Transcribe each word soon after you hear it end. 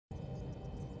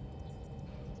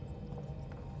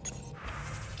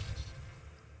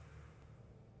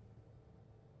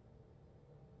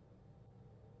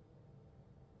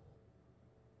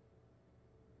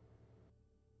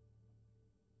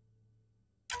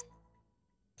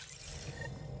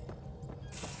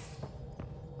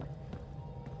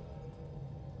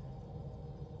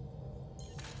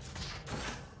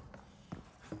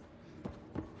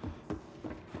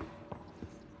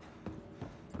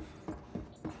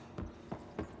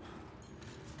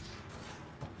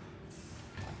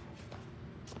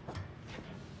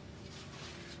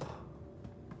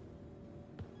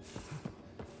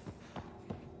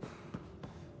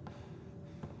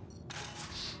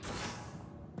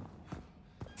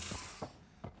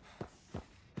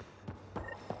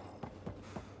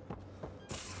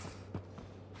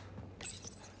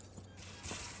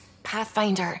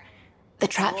Pathfinder. The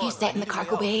trap you set in the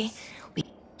cargo bay.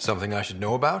 Something I should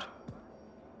know about?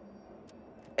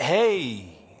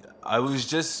 Hey, I was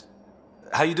just...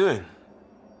 How you doing?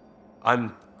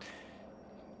 I'm...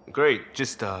 Great,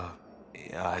 just,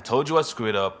 I told you I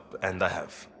screwed up, and I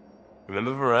have.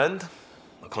 Remember Varand?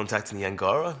 I contacted the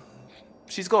Angara?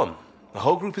 She's gone. The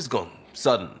whole group is gone.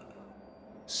 Sudden.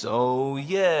 So,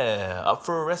 yeah, up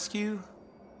for a rescue?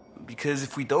 Because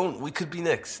if we don't, we could be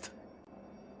next.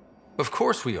 Of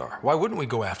course we are. Why wouldn't we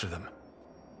go after them?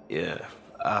 Yeah,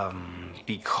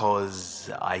 because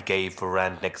I gave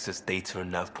Varand Nexus data and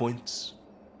nav points.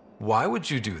 Why would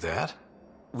you do that?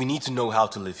 We need to know how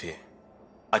to live here.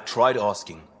 I tried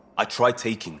asking. I tried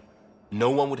taking. No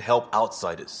one would help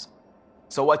outsiders.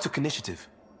 So I took initiative.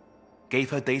 Gave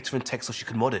her data and tech so she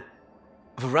could mod it.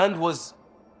 Varand was...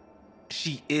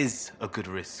 She is a good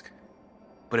risk.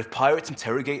 But if pirates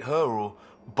interrogate her or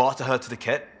barter her to the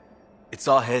Kett, it's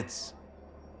our heads.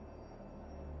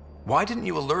 Why didn't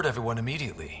you alert everyone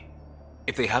immediately?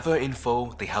 If they have her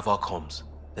info, they have our comms.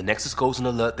 The Nexus goes on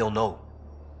alert, they'll know.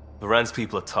 Varand's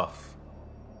people are tough.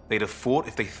 They'd have fought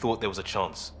if they thought there was a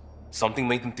chance. Something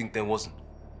made them think there wasn't.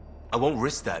 I won't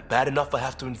risk that. Bad enough I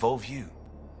have to involve you.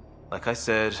 Like I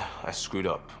said, I screwed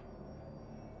up.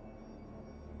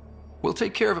 We'll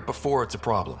take care of it before it's a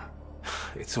problem.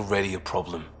 It's already a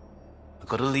problem. I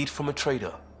got a lead from a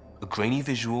trader. A grainy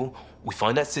visual. We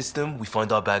find that system, we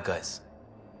find our bad guys.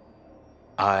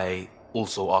 I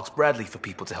also asked Bradley for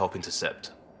people to help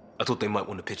intercept. I thought they might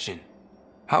want to pitch in.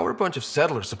 How are a bunch of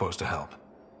settlers supposed to help?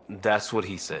 That's what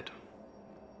he said.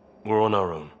 We're on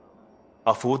our own.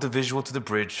 I'll forward the visual to the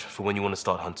bridge for when you want to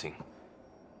start hunting.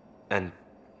 And...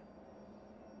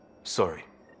 sorry.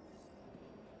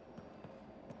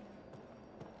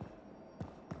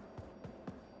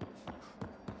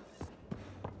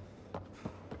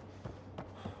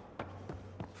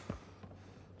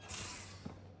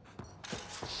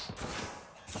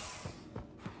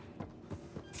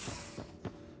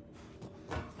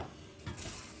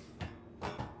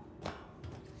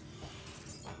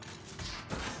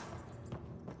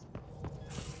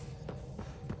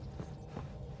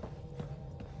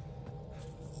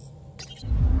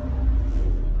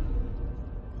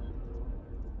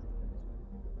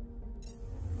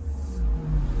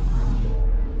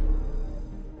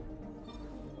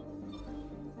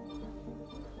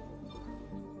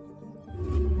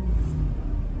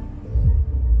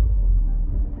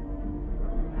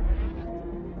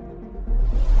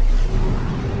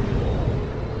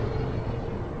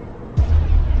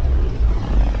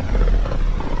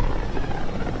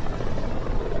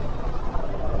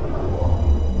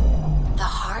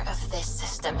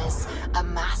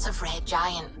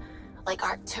 Giant, like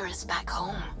Arcturus back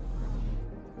home.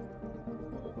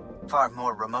 Far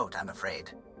more remote, I'm afraid.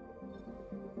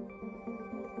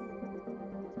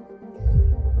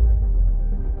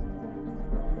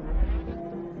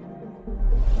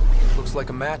 Looks like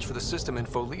a match for the system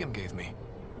info Liam gave me.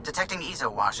 Detecting ESO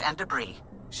wash and debris.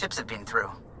 Ships have been through.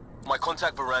 My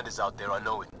contact Varand is out there, I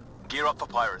know it. Gear up for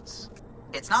pirates.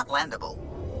 It's not landable.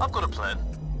 I've got a plan.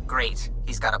 Great,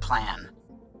 he's got a plan.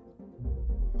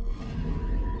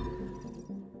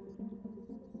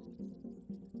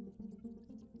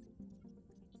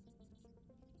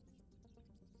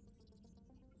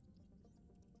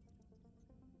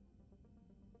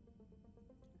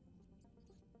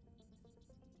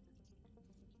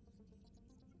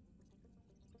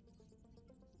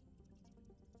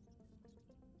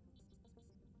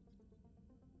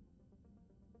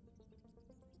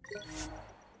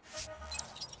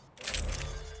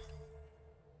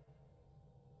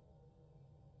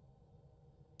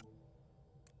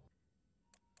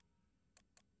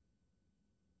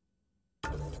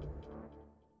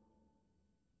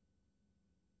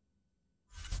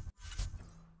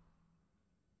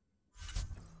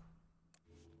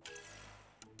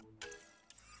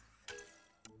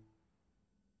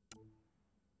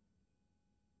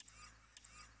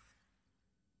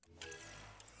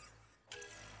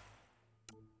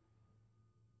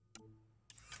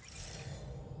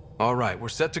 All right, we're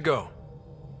set to go.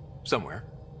 Somewhere.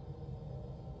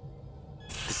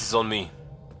 This is on me.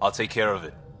 I'll take care of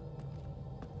it.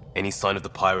 Any sign of the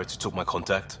pirates who took my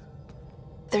contact?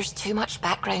 There's too much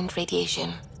background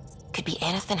radiation. Could be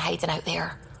anything hiding out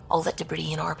there. All that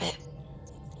debris in orbit.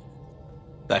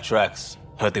 That tracks.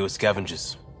 Heard they were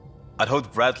scavengers. I'd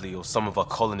hoped Bradley or some of our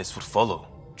colonists would follow.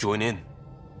 Join in.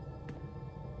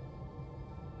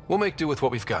 We'll make do with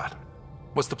what we've got.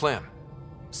 What's the plan?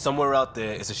 Somewhere out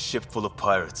there is a ship full of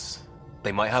pirates.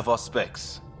 They might have our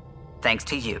specs. Thanks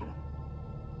to you.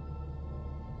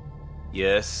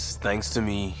 Yes, thanks to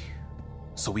me.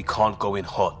 so we can't go in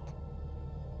hot.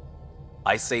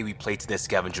 I say we play to their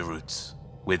scavenger routes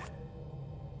with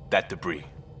that debris.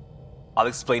 I'll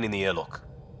explain in the airlock.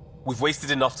 We've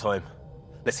wasted enough time.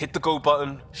 Let's hit the go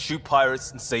button, shoot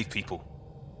pirates, and save people.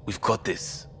 We've got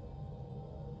this.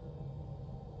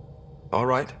 All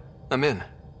right, I'm in.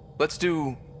 Let's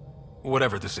do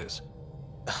whatever this is.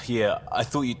 Yeah, I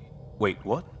thought you'd... Wait,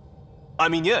 what? I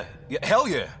mean, yeah, hell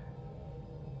yeah!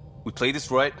 We play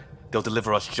this right, they'll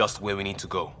deliver us just where we need to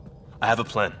go. I have a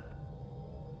plan.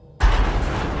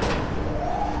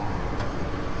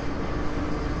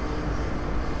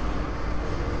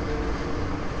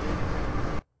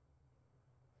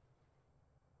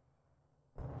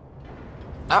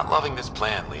 Not loving this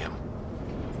plan, Liam.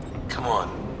 Come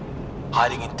on.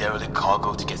 Hiding in derelict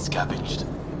cargo to get scavenged.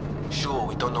 Sure,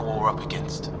 we don't know what we're up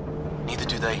against. Neither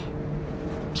do they.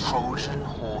 Trojan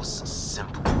horse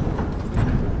simple.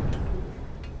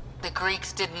 The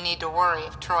Greeks didn't need to worry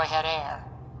if Troy had air.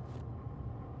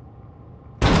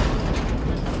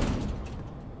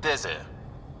 There's air.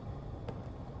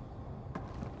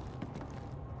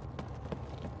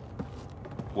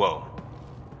 Whoa.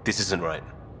 This isn't right.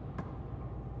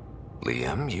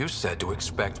 Liam, you said to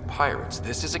expect pirates.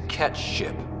 This is a Kett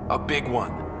ship. A big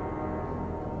one.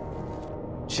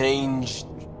 Change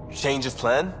of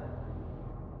plan?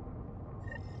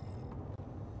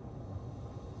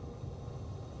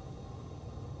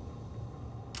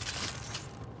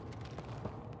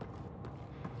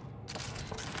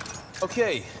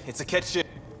 Okay, it's a Kett ship.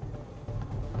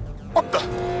 What the?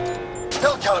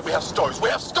 Tell Caleb we have stows! We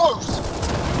have stows!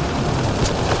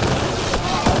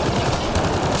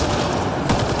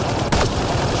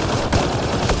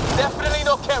 Definitely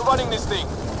not Kett running this thing.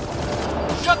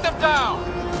 Shut them down!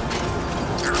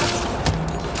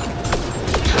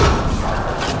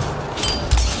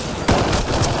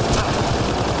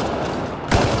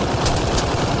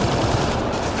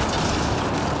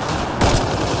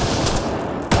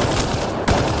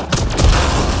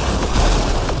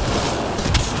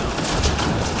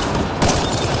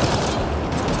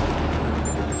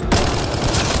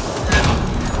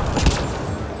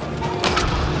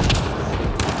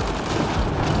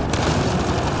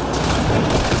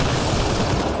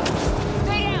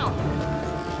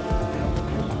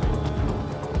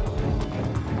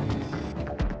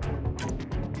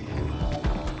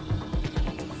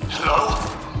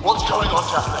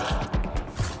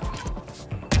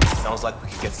 Sounds like we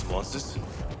could get some monsters.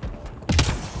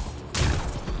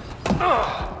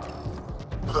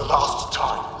 For the last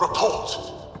time, report.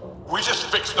 We just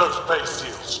fixed those bay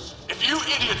seals. If you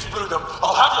idiots blew them,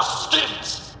 I'll have your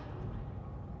skins!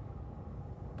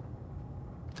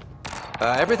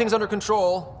 Everything's under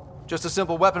control. Just a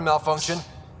simple weapon malfunction.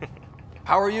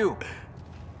 How are you?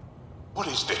 What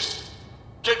is this?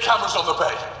 Get cameras on the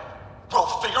bay. We'll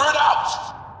figure it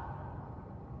out!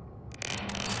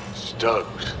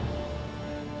 Stoked.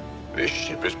 This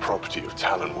ship is property of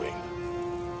Talonwing.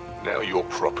 Now you're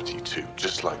property too,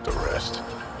 just like the rest.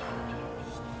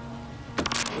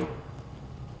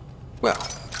 Well,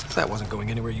 that wasn't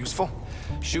going anywhere useful.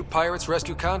 Shoot pirates,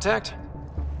 rescue contact?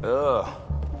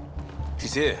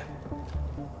 She's here.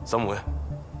 Somewhere.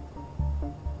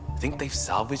 Think they've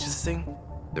salvaged this thing?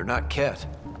 They're not Kett.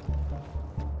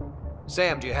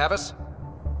 Sam, do you have us?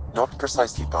 Not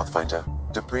precisely, Pathfinder.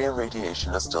 Debris and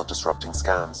radiation are still disrupting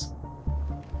scans.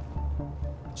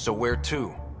 So where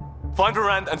to? Find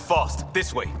Rand and fast.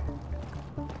 This way.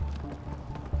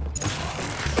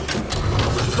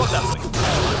 Got that way.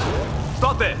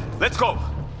 Start there. Let's go.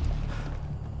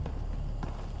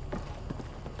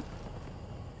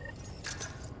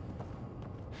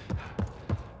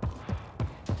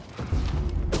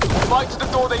 Right to the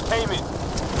door they came in.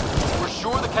 We're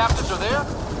sure the captains are there?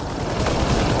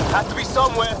 Has to be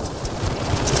somewhere.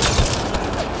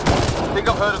 I think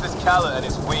I've heard of this Calla and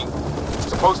its wing.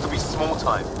 Supposed to be small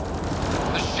time.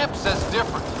 The ship says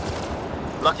different.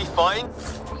 Lucky find?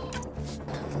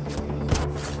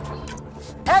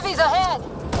 Heavy's ahead!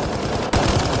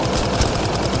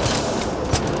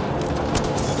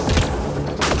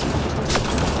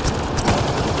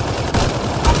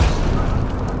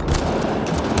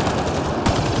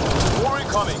 More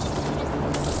incoming.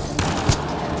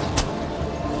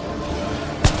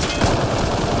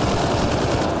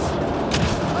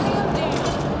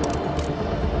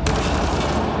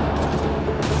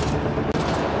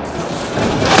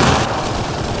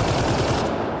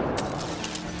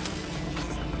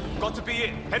 Got to be it.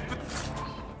 Head for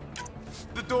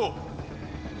the door.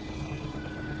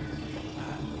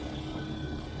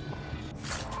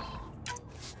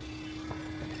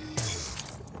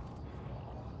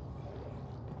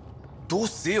 Door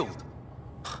sealed.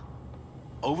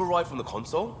 override from the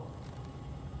console?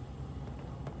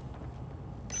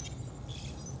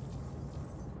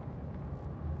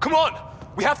 Come on!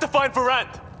 We have to find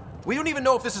Varand! We don't even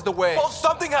know if this is the way. Well,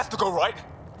 something has to go right!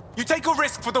 You take a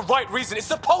risk for the right reason. It's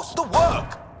supposed to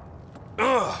work!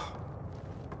 Ugh.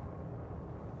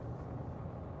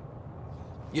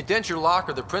 You dent your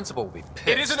locker, the principal will be pissed.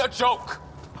 It isn't a joke!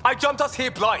 I jumped us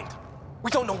here blind. We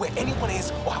don't know where anyone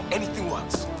is or how anything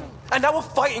works. And now we're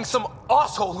fighting some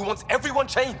asshole who wants everyone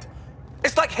chained.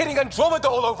 It's like hitting Andromeda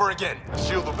all over again.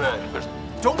 Shield the bag.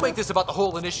 Don't make this about the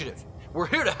whole initiative. We're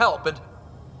here to help, and...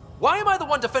 Why am I the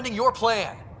one defending your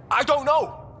plan? I don't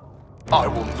know. I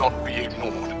will not be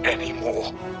ignored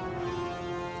anymore.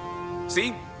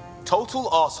 See? Total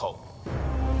asshole.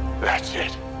 That's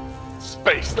it.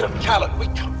 Space them. Callan, we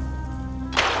come.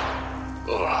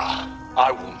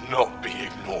 I will not be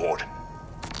ignored.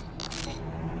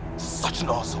 Such an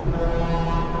asshole.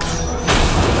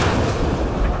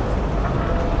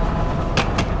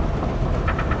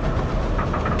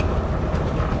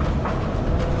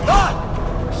 Ah!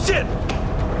 Shit!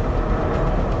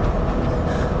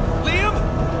 Liam?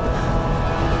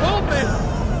 Hold me!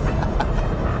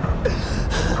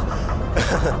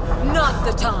 Not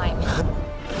the time.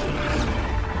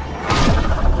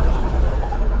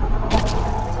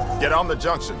 Get on the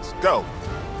junctions. Go.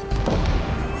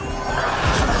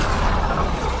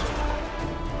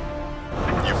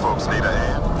 You folks need a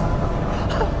hand?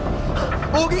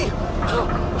 Oogie!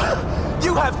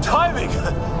 You have timing!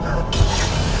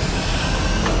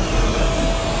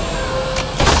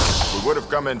 We would have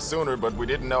come in sooner, but we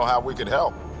didn't know how we could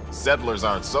help. Settlers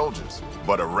aren't soldiers,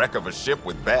 but a wreck of a ship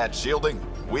with bad shielding?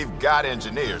 We've got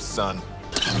engineers, son.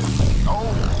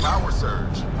 Oh, power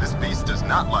surge. This beast does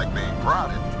not like being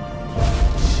prodded.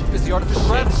 Is the artificial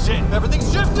breath? Shit!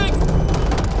 Everything's shifting!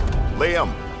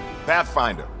 Liam,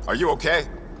 Pathfinder, are you okay?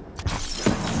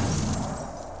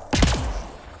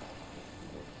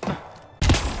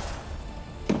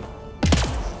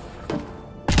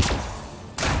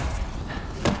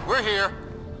 We're here,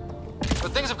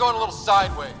 but things have gone a little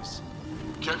sideways.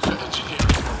 Get to engineering.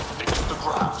 Fix the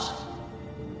graphs.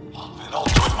 Then I'll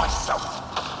do it myself.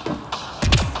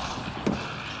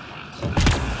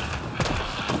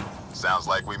 Sounds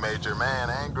like we made your man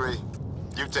angry.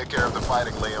 You take care of the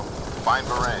fighting, Liam. Find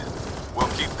Varand. We'll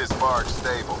keep this barge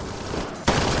stable.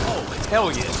 Oh,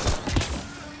 hell yeah.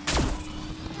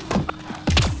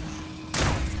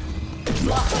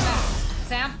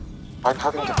 Sam? I'm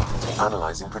having difficulty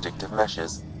analyzing predictive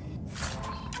meshes.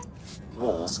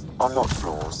 Walls are not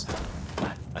floors.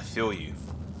 I feel you.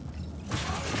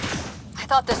 I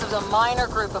thought this was a minor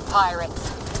group of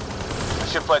pirates. A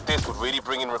ship like this would really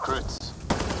bring in recruits.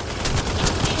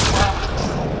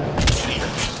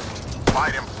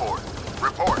 Fight him for it.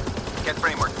 Report. Get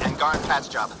framework and guard patch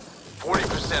job.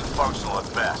 40% functional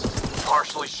at best.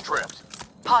 Partially stripped.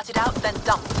 Parted out, then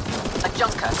dumped. A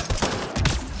junker.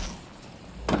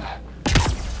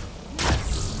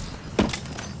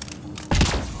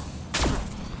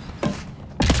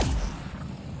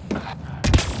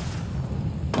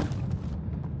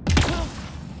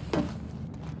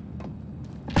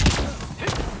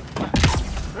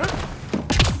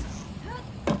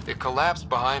 It collapsed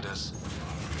behind us.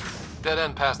 Dead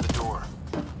end past the door.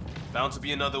 Bound to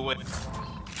be another way.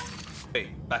 Hey,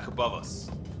 back above us.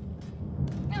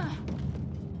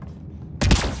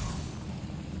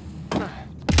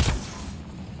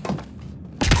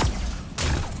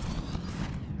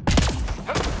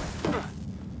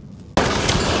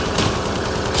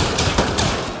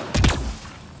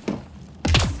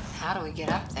 How do we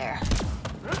get up there?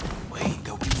 Wait,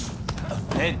 there'll be a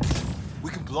vent.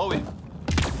 We can blow it.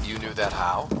 You knew that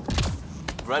how?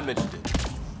 Brand mentioned it.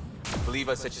 I believe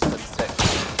I said you studied tech.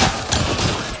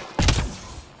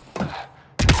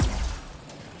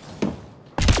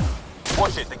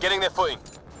 Watch it, they're getting their footing.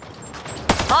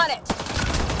 On it!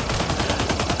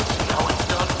 Now it's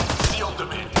done. Seal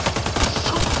them in.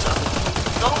 Shoot them.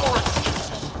 No more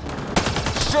excuses.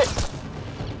 Shit!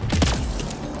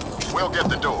 We'll get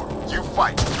the door. You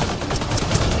fight.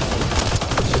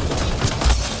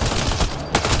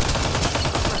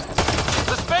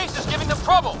 The space is giving them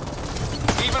trouble!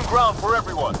 Even ground for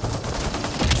everyone.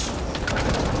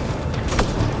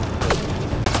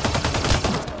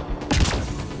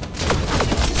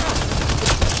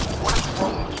 What is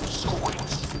wrong with you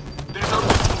squints? There's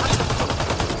only 3 of them.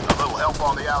 A little help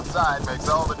on the outside makes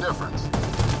all the difference.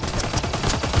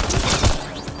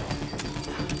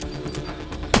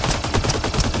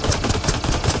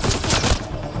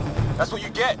 That's what you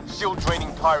get, shield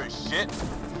draining pirate shit.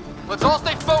 Let's all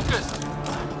stay focused!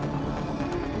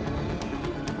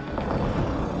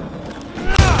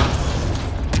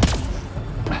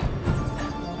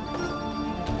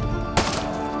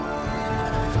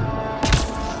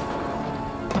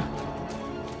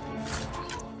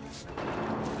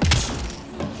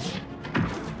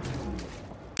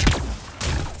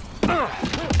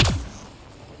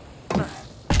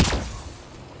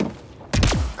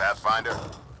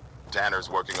 Tanner's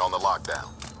working on the lockdown.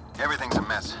 Everything's a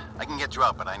mess. I can get you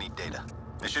out, but I need data.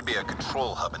 There should be a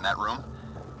control hub in that room.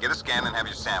 Get a scan and have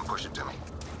your Sam push it to me.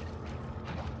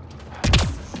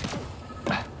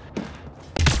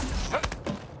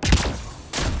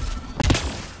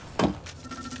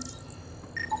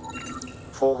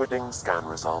 Forwarding scan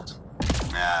result.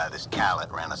 This Kett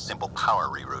ran a simple power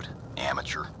reroute.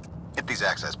 Amateur. Hit these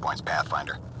access points,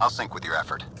 Pathfinder. I'll sync with your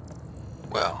effort.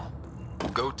 Well,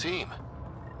 go team.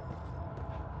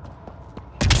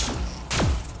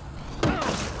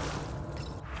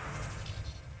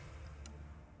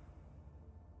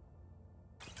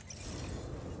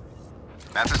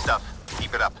 That's the stuff.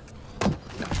 Keep it up.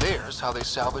 And there's how they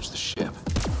salvage the ship.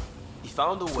 He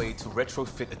found a way to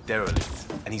retrofit a derelict,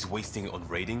 and he's wasting it on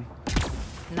raiding.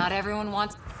 Not everyone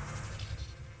wants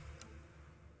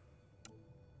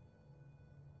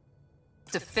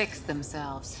to fix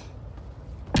themselves.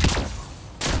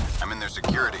 I'm in their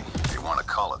security, if you want to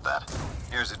call it that.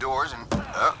 Here's the doors and...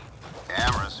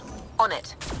 cameras. On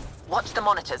it. Watch the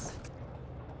monitors.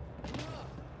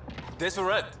 There's a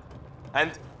red.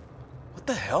 And... what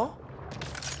the hell?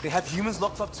 They have humans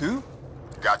locked up too?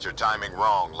 Got your timing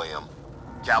wrong, Liam.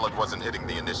 Kett wasn't hitting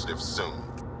the initiative soon.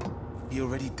 He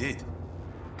already did.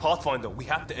 Pathfinder, we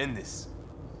have to end this.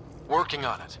 Working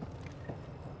on it.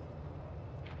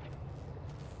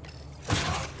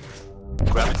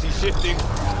 Gravity shifting.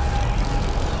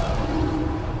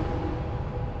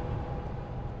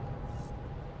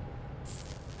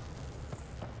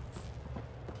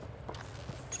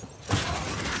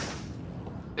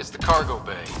 It's the cargo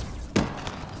bay.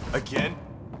 Again?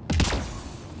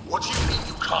 What do you mean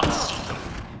you can't see them?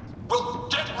 Well,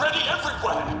 get ready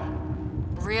everywhere!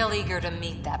 Real eager to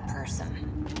meet that person.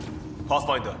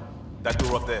 Pathfinder, that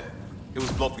door up there. It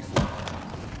was blocked before.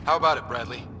 How about it,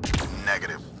 Bradley?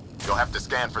 Negative. You'll have to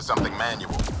scan for something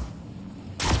manual.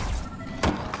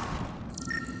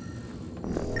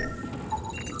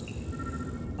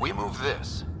 We move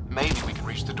this. Maybe we can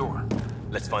reach the door.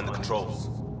 Let's find the controls.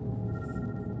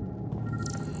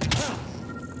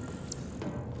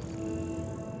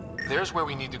 There's where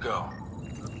we need to go.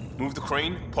 Move the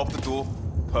crane, pop the door.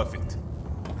 Perfect.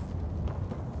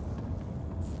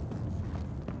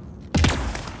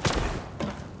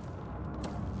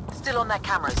 Still on their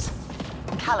cameras.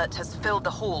 Kett has filled the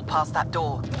hall past that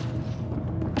door.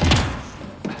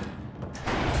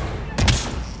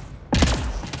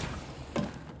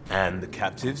 And the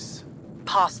captives?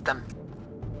 Past them.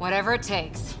 Whatever it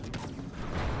takes.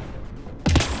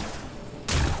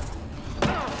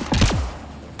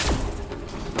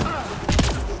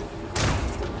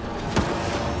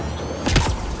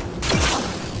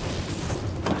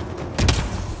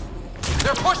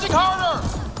 They're pushing harder!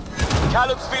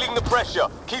 Callum's feeling the pressure.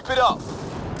 Keep it up.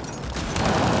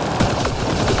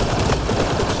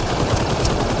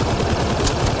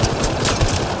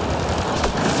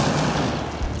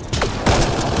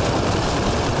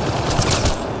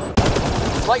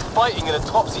 It's like fighting in a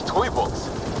Topsy toy box.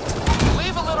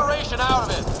 Leave alliteration out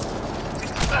of it!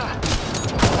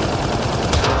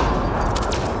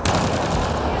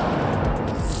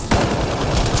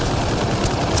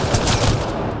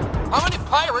 How many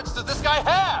pirates does this guy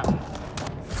have?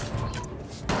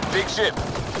 Big ship.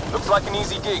 Looks like an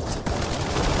easy gig.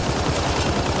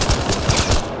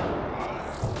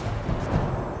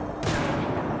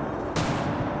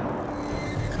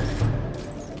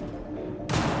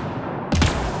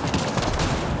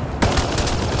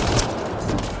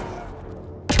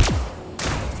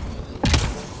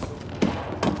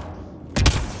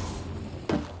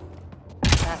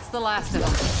 That's the last of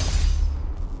them.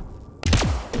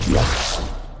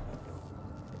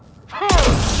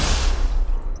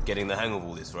 Getting the hang of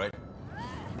all this, right?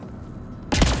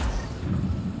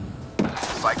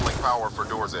 Cycling power for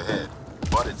doors ahead,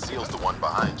 but it seals the one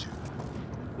behind you.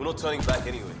 We're not turning back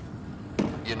anyway.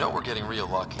 You know we're getting real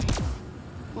lucky.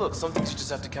 Look, some things you just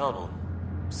have to count on.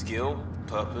 Skill,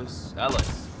 purpose,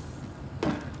 allies.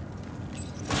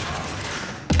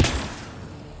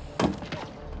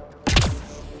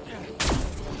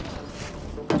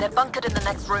 They're bunkered in the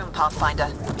next room, Pathfinder.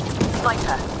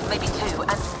 Sniper, maybe two,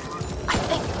 and I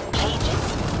think cages.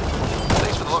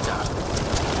 Thanks for the lookout.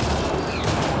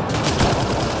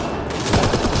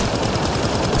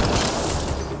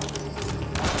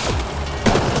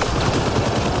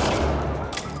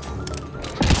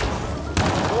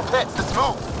 More pets, let's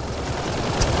move!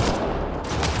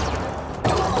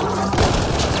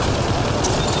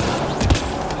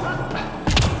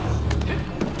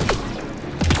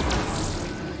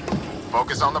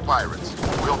 Focus on the pirates.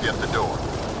 We'll get the door.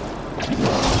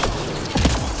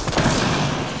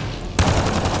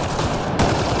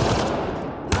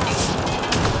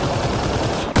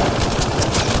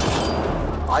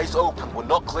 Eyes open, we're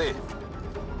not clear.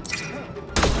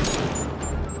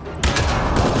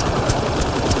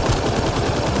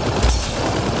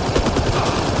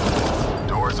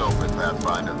 Doors open,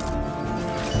 Pathfinder.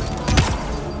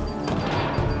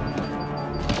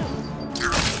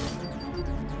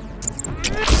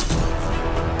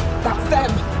 That's them!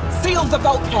 Seal the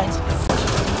bulkhead!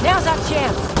 Now's our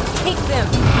chance! Take them!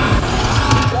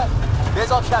 There's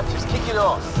our captives, kick it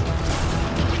off.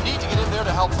 We need to get in there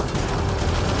to help them.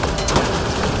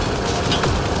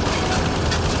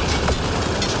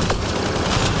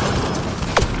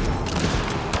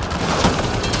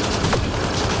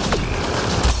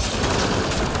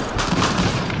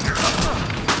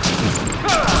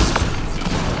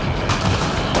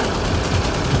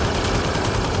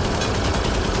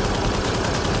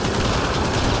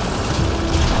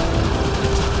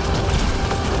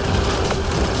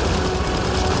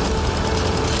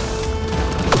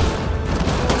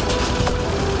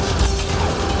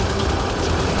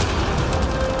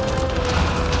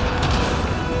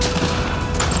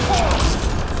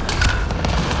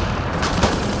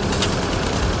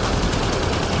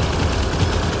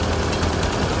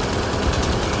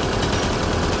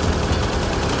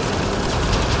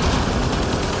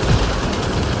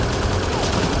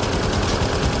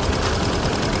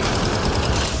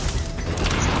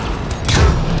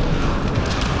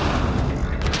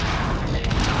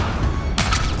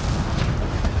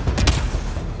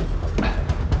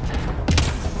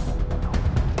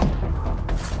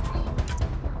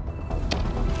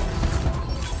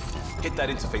 Hit that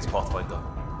interface, Pathfinder.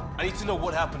 I need to know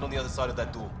what happened on the other side of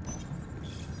that door.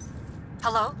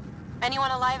 Hello?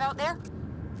 Anyone alive out there?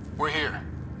 We're here.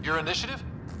 Your initiative?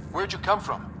 Where'd you come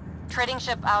from? Trading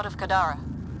ship out of Kadara.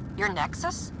 Your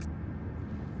Nexus?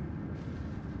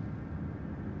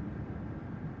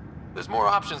 There's more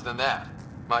options than that.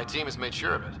 My team has made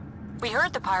sure of it. We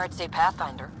heard the pirates say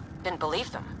Pathfinder. Didn't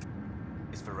believe them.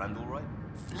 Is Ferrandal right?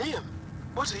 Liam,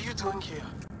 what are you doing here?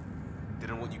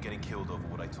 Didn't want you getting killed over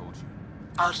what I told you.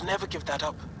 I'll never give that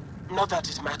up. Not that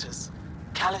it matters.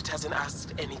 Khaled hasn't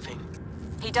asked anything.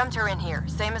 He dumped her in here,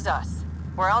 same as us.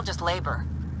 We're all just labor.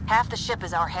 Half the ship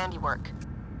is our handiwork.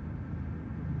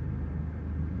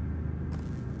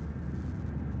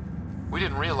 We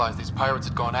didn't realize these pirates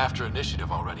had gone after Initiative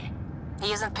already.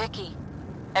 He isn't picky.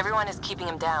 Everyone is keeping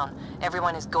him down.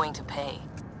 Everyone is going to pay.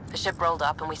 The ship rolled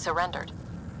up and we surrendered.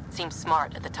 Seemed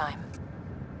smart at the time.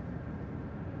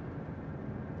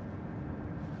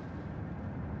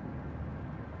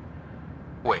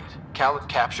 Wait, Khaled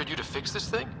captured you to fix this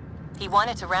thing? He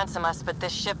wanted to ransom us, but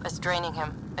this ship is draining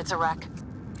him. It's a wreck.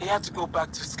 He had to go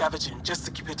back to scavenging just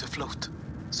to keep it afloat.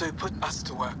 So he put us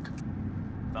to work.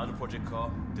 Found a project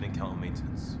car, didn't count on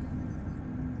maintenance.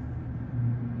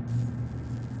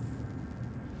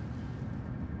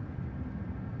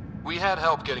 We had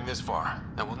help getting this far,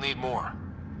 and we'll need more.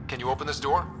 Can you open this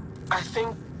door? I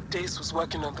think Dace was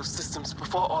working on those systems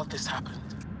before all this happened.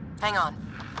 Hang on.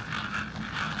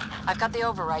 I've got the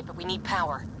override, but we need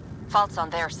power. Fault's on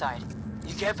their side.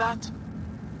 You get that?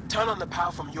 Turn on the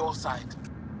power from your side.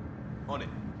 On it.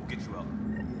 We'll get you out.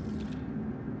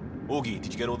 Augie,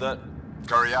 did you get all that?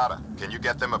 Curiata, can you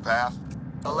get them a path?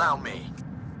 Allow me.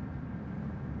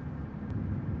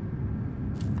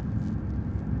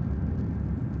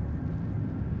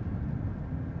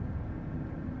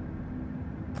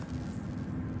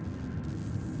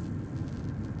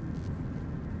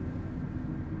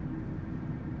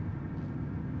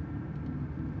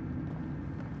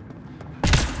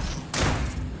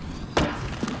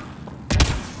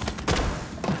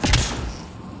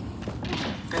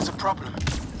 There's a problem.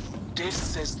 Dace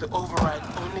says the override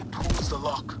only pulls the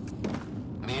lock.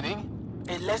 Meaning?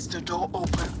 It lets the door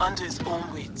open under its own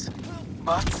weight.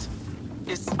 But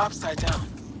it's upside down.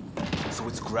 So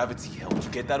it's gravity hell. Did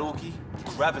you get that, Augie?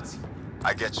 Gravity.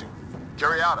 I get you.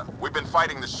 Curiata, we've been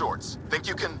fighting the shorts. Think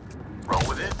you can roll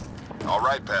with it? All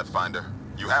right, Pathfinder.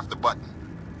 You have the button.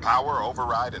 Power,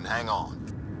 override, and hang on.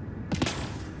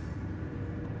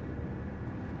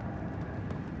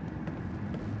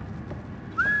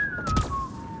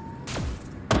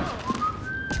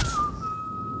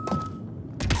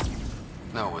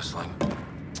 No whistling.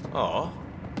 Aw.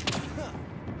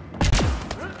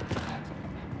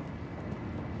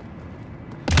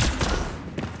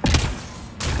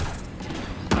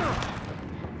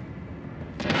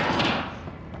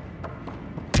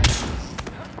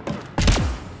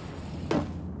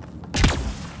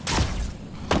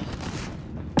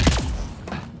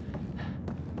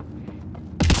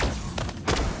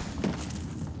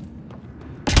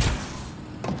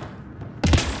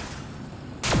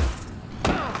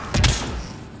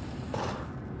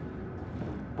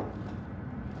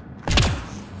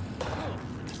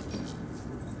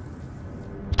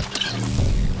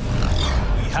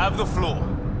 the floor.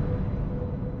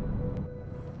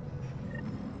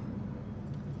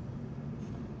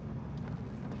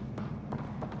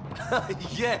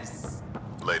 Yes!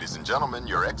 Ladies and gentlemen,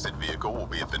 your exit vehicle will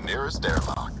be at the nearest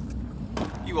airlock.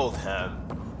 You old ham.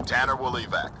 Tanner will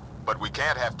evac, but we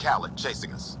can't have Khaled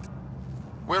chasing us.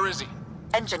 Where is he?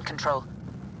 Engine control.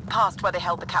 Past where they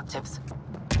held the captives.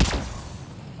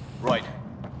 Right.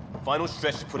 Final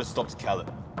stretch to put a stop to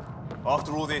Khaled.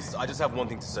 After all this, I just have one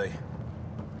thing to say.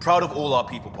 Proud of all our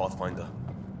people, Pathfinder.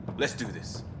 Let's do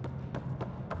this.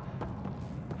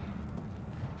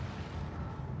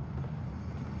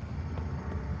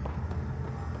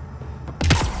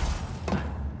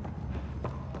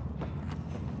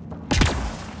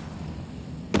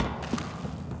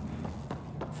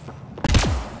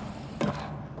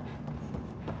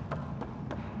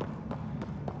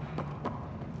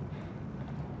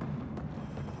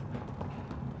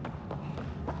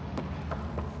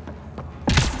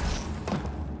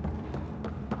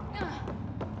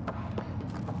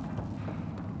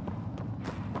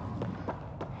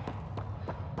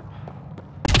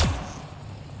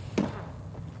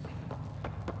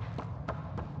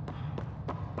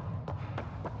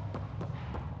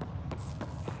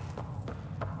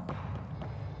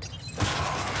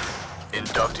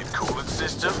 Inducted coolant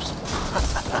systems?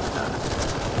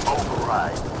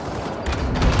 Override.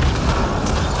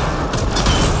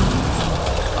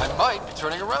 I might be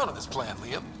turning around on this plan,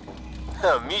 Liam.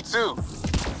 Me too.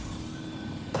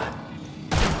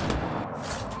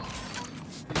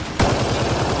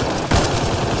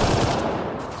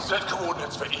 Set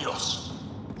coordinates for EOS.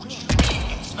 What do you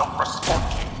mean it's not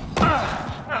responding?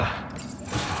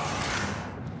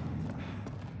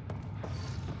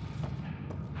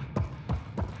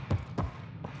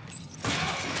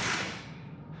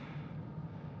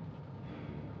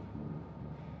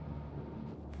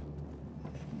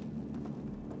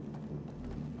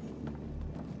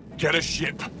 Get a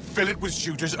ship, fill it with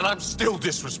shooters, and I'm still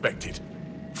disrespected.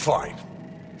 Fine.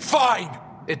 Fine!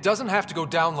 It doesn't have to go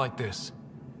down like this.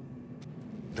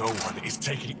 No one is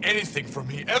taking anything from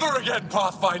me ever again,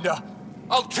 Pathfinder!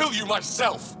 I'll kill you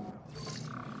myself!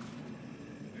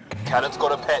 Cannon's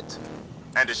got a pet.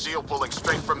 And a shield pulling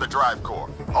straight from the drive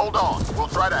core. Hold on, we'll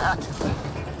try to hack it.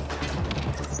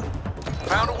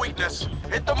 Found a weakness.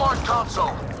 Hit the Mars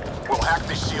console. We'll hack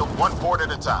this shield one port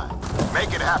at a time.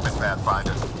 Make it happen,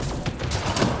 Pathfinder.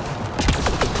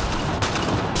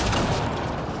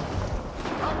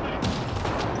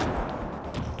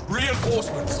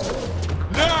 Reinforcements!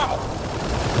 Now!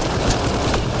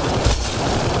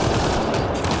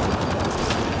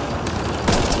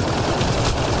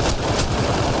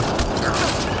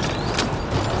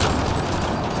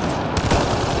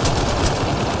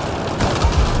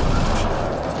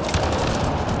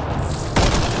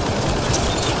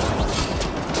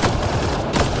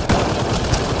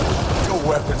 Your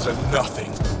weapons are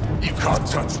nothing. You can't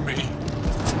touch me.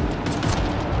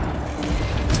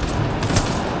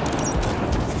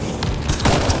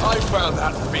 I found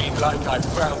that fiend like I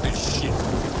found this ship.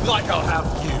 Like I'll have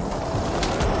you.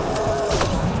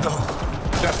 No,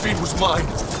 that fiend was mine.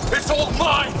 It's all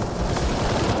mine!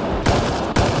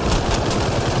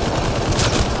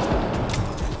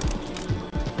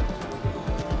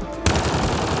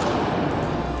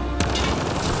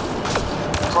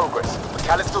 Progress.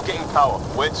 Khaled's still getting power.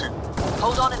 Where to?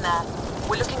 Hold on in there.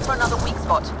 We're looking for another weak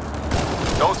spot.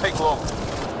 Don't take long.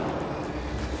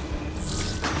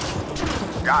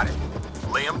 Got it.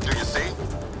 Liam, do you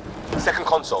see? Second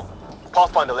console.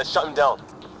 Pathfinder, let's shut him down.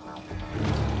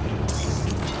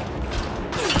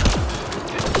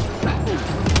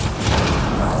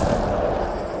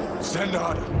 Send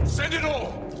Ada. Send it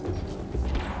all!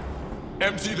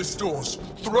 Empty the stores.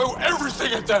 Throw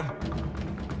everything at them!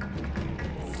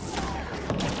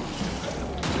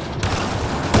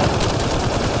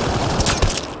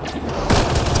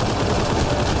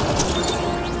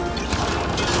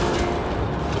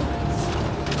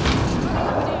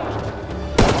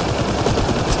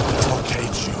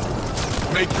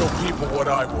 Make your people what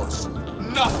I was.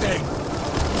 Nothing!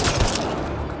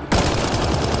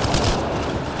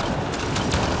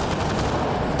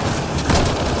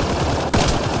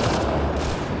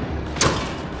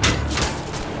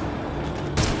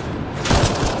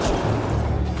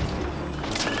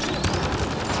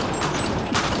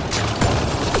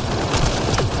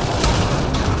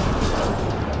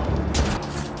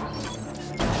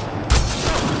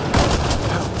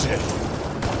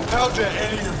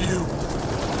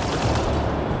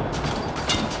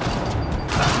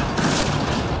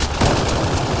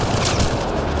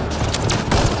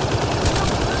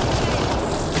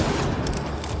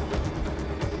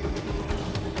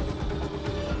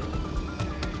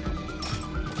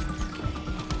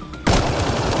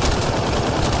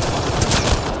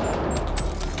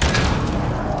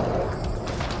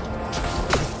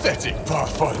 Pathetic,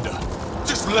 Pathfinder.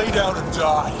 Just lay down and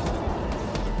die.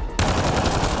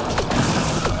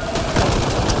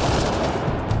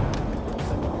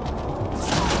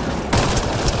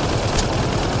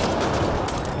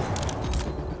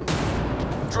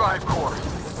 Drive core.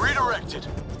 Redirected.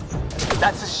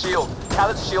 That's his shield.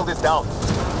 Khaled's shield is down.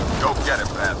 Go get him,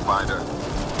 Pathfinder.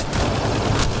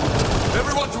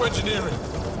 Everyone to engineering!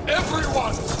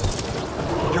 Everyone!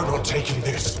 You're not taking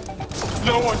this.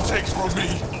 No one takes from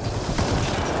me.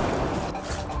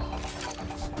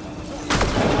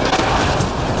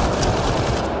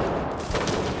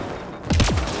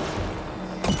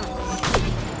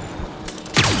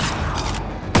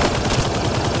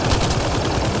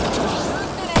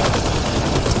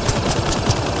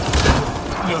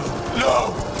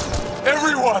 No!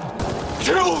 Everyone!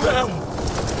 Kill them!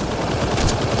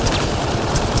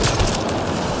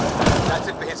 That's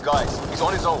it for his guys. He's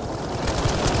on his own.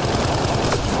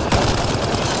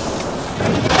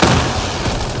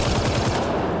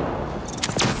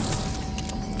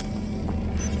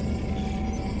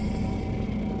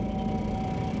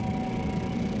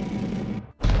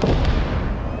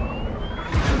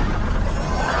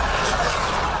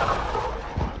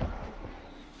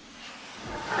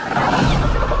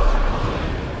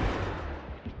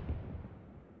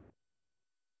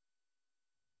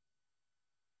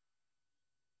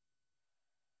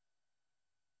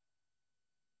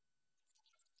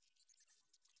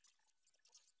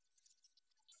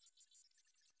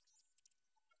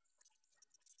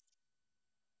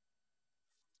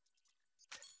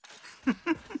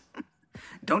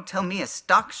 Don't tell me a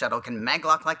stock shuttle can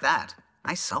maglock like that.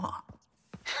 I saw.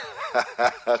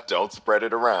 Don't spread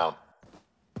it around.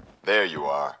 There you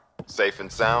are. Safe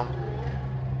and sound?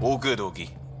 All good, Augie.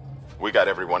 We got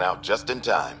everyone out just in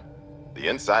time. The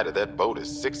inside of that boat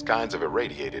is 6 kinds of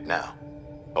irradiated now.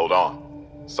 Hold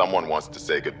on. Someone wants to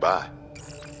say goodbye.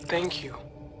 Thank you,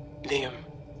 Liam.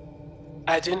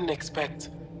 I didn't expect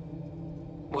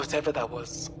whatever that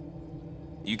was.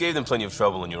 You gave them plenty of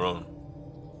trouble on your own.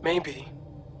 Maybe.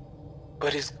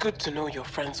 But it's good to know your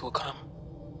friends will come.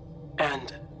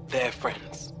 And their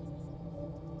friends.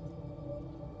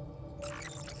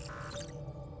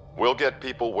 We'll get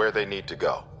people where they need to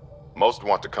go. Most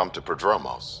want to come to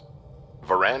Prodromos.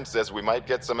 Varan says we might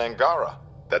get some Angara.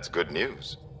 That's good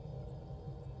news.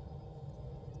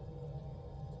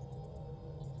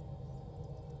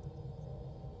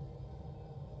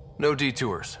 No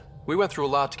detours. We went through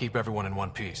a lot to keep everyone in one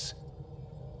piece.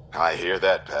 I hear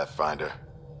that, Pathfinder.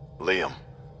 Liam,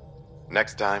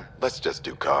 next time, let's just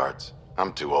do cards.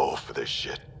 I'm too old for this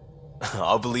shit.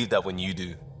 I'll believe that when you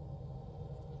do.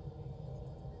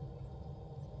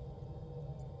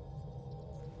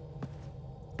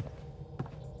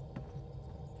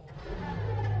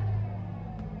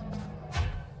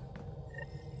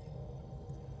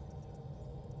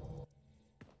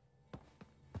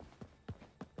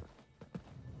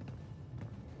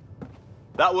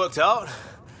 That worked out.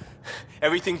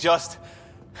 Everything just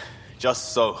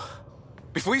so.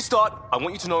 Before you start, I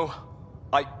want you to know,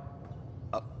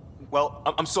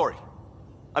 I'm sorry.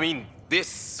 I mean,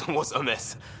 this was a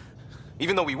mess.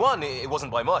 Even though we won, it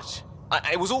wasn't by much.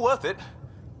 It was all worth it.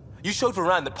 You showed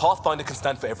Varan that Pathfinder can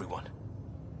stand for everyone.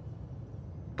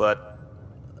 But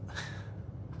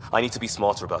I need to be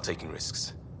smarter about taking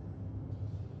risks.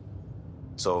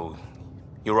 So,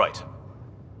 you're right.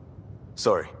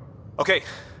 Sorry. Okay,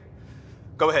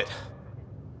 go ahead.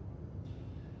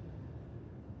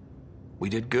 We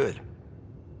did good.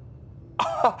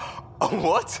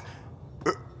 What?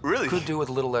 Really? Could do with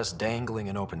a little less dangling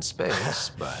in open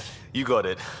space, but... You got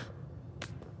it.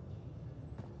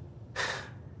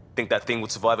 Think that thing would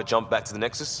survive a jump back to the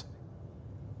Nexus?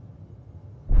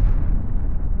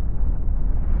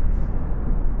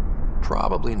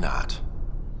 Probably not.